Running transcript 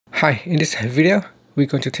Hi, in this video, we're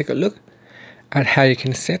going to take a look at how you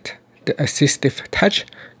can set the AssistiveTouch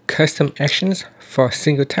custom actions for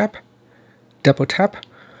single tap, double tap,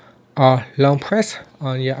 or long press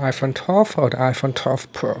on your iPhone 12 or the iPhone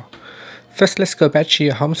 12 Pro. First, let's go back to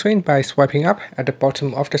your home screen by swiping up at the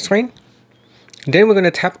bottom of the screen. Then we're going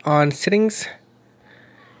to tap on Settings.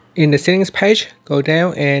 In the Settings page, go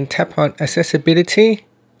down and tap on Accessibility.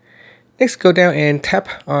 Next, go down and tap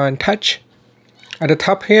on Touch. At the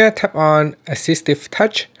top here, tap on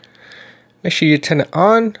AssistiveTouch. Make sure you turn it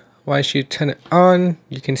on. Once you turn it on,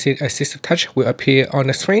 you can see AssistiveTouch will appear on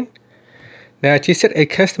the screen. Now to set a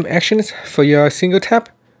custom actions for your single tap,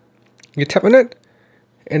 you tap on it,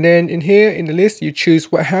 and then in here in the list, you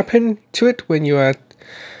choose what happened to it when you are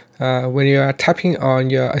tapping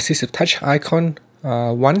on your AssistiveTouch icon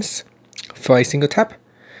once for a single tap.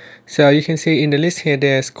 So you can see in the list here,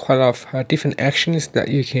 there's quite a lot of different actions that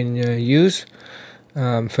you can use.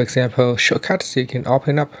 For example, shortcuts. You can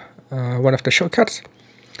open up one of the shortcuts.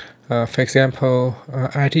 For example,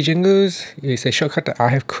 IT Jingles is a shortcut that I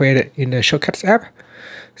have created in the Shortcuts app.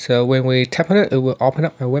 So when we tap on it, it will open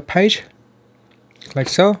up a web page, like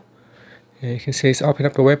so. And you can see it's opened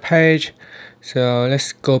up the web page. So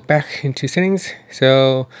let's go back into settings.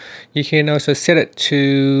 So you can also set it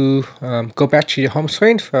to go back to your home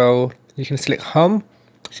screen. So you can select home.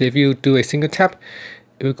 So if you do a single tap,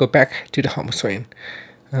 it will go back to the home screen.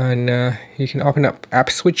 And you can open up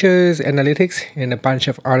app switches, analytics, and a bunch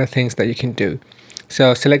of other things that you can do.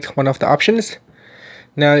 So select one of the options.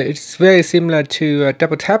 Now it's very similar to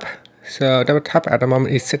double tap. So double tap at the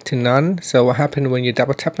moment is set to none. So what happens when you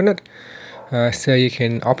double tap on it? So you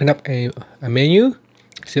can open up a menu.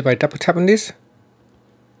 So if I double tap on this,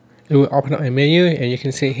 it will open up a menu, and you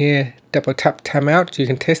can see here double tap timeout. So you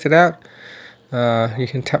can test it out. You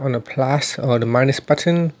can tap on the plus or the minus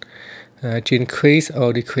button to increase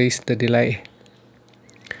or decrease the delay.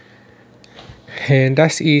 And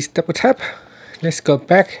that is double tap. Let's go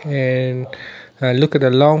back and look at the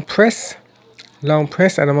long press. Long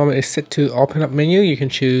press at the moment is set to open up menu. You can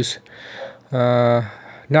choose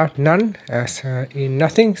not none as in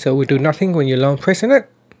nothing. So we do nothing when you long press in it.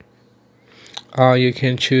 Or you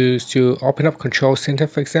can choose to open up control center,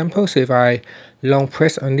 for example. So if I long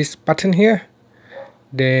press on this button here,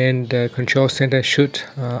 then the control center should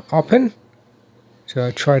open. So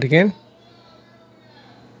I'll try it again.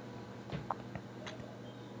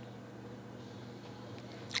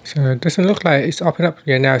 So it doesn't look like it's open up.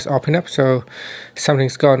 Yeah, now it's open up. So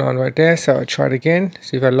something's going on right there. So I'll try it again.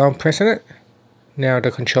 So if I long press on it, now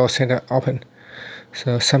the control center open.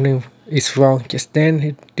 So something is wrong just then.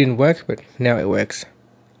 It didn't work, but now it works.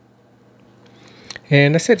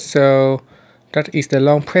 And that's it. So that is the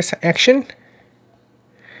long press action.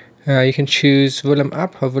 You can choose volume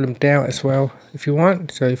up or volume down as well if you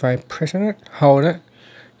want. So if I press on it, hold it,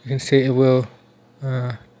 you can see it will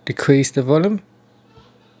decrease the volume.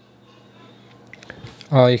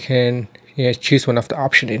 Or you can choose one of the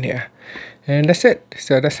options in here. And that's it.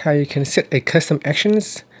 So that's how you can set a custom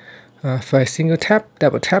actions for a single tap,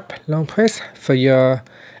 double tap, long press for your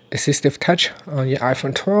AssistiveTouch on your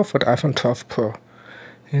iPhone 12 or the iPhone 12 Pro.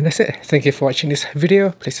 And that's it. Thank you for watching this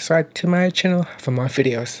video. Please subscribe to my channel for more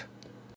videos.